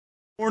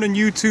Morning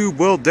YouTube.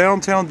 Well,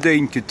 downtown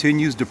Dayton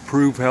continues to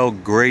prove how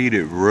great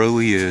it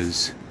really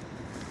is.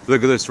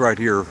 Look at this right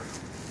here.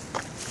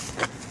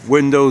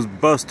 Windows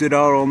busted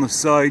out on the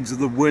sides of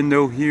the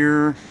window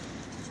here.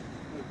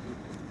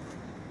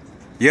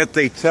 Yet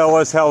they tell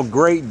us how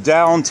great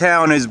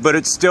downtown is, but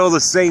it's still the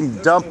same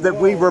dump that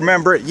we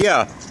remember it.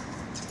 Yeah.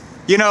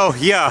 You know,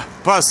 yeah.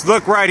 Plus,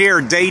 look right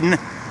here, Dayton.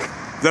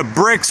 The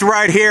bricks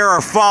right here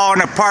are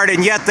falling apart,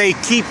 and yet they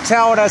keep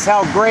telling us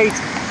how great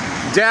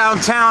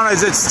downtown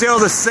is. It's still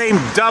the same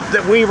dump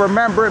that we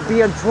remember it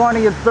being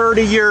 20 and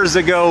 30 years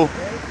ago.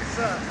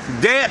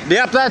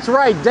 Yep, that's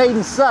right.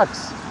 Dayton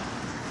sucks.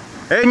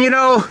 And you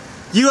know,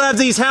 you have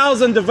these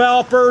housing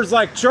developers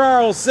like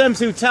Charles Sims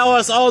who tell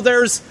us, oh,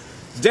 there's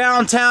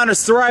downtown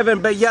is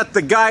thriving, but yet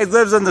the guy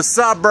lives in the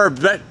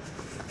suburbs. But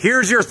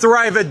here's your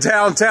thriving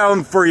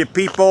downtown for you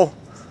people.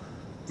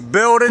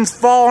 Buildings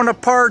falling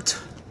apart.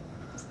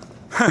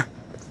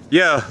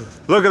 Yeah,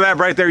 look at that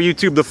right there,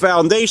 YouTube. The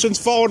foundation's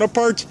falling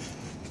apart.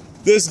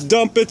 This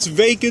dump, it's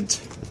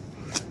vacant.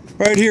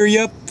 Right here,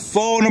 yep,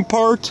 falling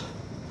apart.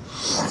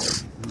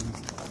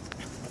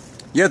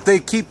 Yet they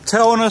keep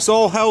telling us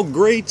all how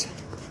great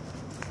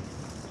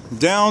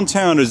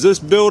downtown is. This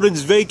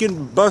building's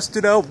vacant,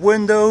 busted out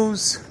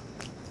windows.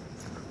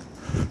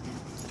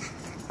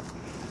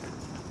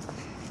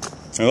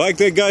 And like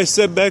that guy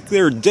said back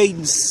there,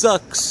 Dayton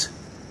sucks.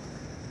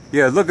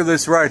 Yeah, look at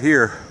this right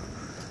here.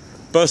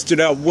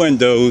 Busted out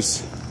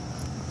windows.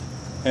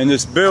 And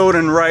this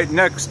building right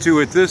next to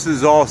it, this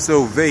is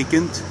also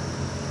vacant.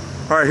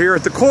 Right here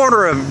at the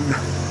corner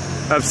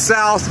of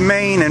South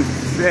Main and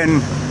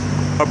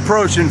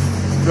approaching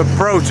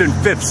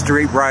 5th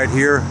Street right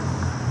here.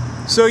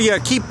 So yeah,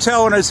 keep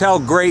telling us how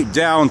great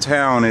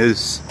downtown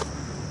is.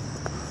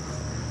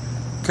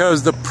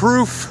 Because the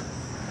proof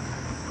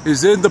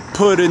is in the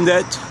pudding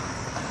that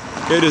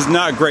it is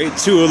not great.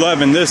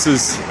 211, this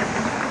is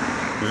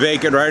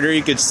vacant right here.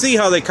 You can see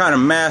how they kind of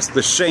mask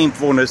the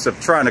shamefulness of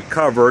trying to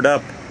cover it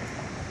up.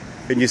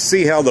 And you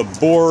see how the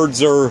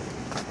boards are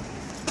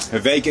a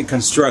vacant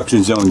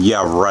construction zone.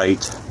 Yeah,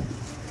 right.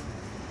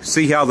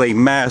 See how they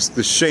mask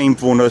the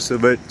shamefulness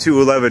of it.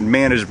 211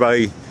 managed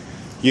by,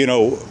 you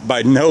know,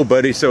 by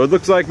nobody. So it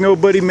looks like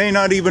nobody may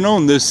not even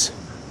own this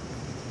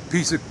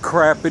piece of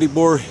crap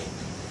anymore.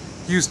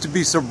 Used to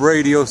be some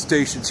radio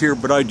stations here,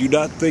 but I do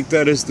not think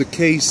that is the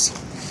case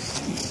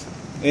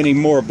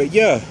anymore. But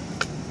yeah,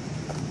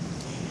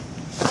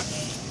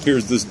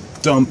 here's this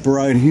dump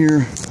right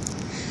here.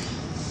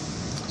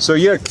 So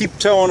yeah, keep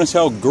telling us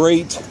how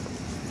great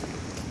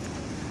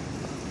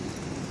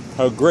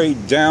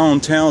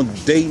downtown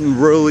Dayton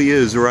really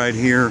is right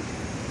here.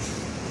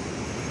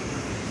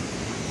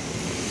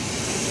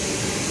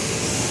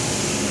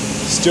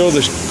 Still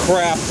the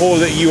crap hole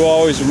that you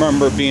always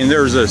remember being.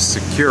 There's a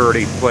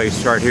security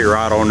place right here.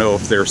 I don't know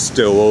if they're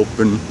still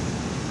open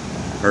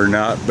or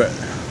not, but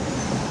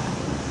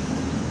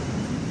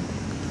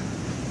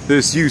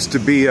this used to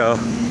be a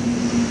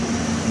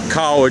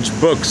college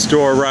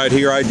bookstore right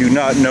here. I do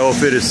not know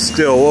if it is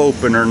still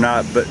open or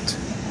not, but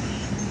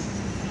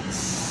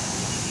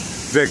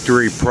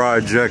Victory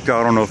Project,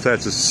 I don't know if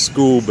that's a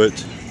school, but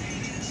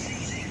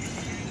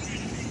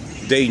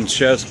Dayton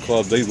Chess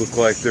Club, they look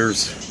like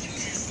there's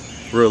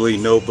really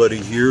nobody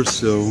here,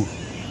 so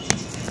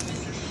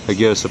I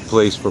guess a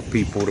place for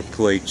people to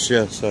play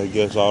chess. I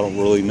guess I don't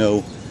really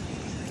know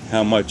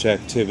how much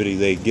activity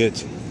they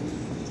get.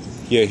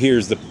 Yeah,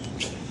 here's the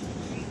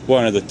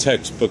one of the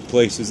textbook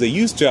places. They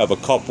used to have a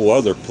couple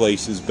other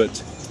places,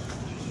 but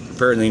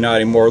apparently not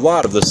anymore. A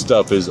lot of the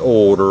stuff is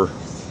older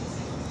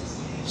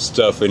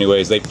stuff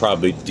anyways. They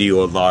probably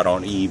deal a lot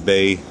on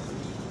eBay.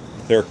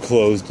 They're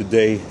closed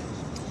today.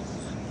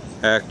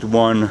 Act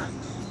 1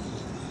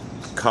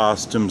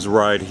 costumes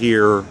right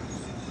here.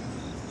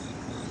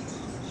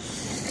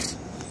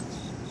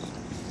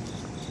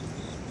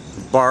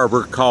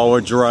 Barber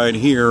College right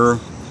here.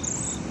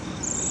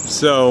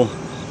 So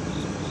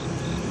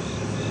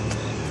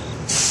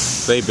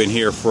they've been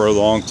here for a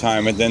long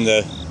time. And then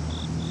the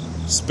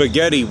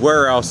Spaghetti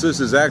Warehouse, this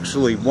is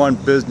actually one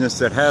business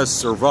that has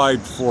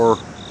survived for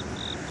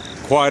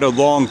quite a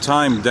long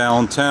time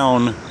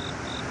downtown,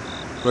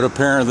 but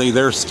apparently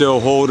they're still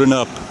holding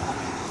up.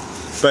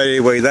 But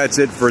anyway, that's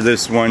it for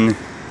this one.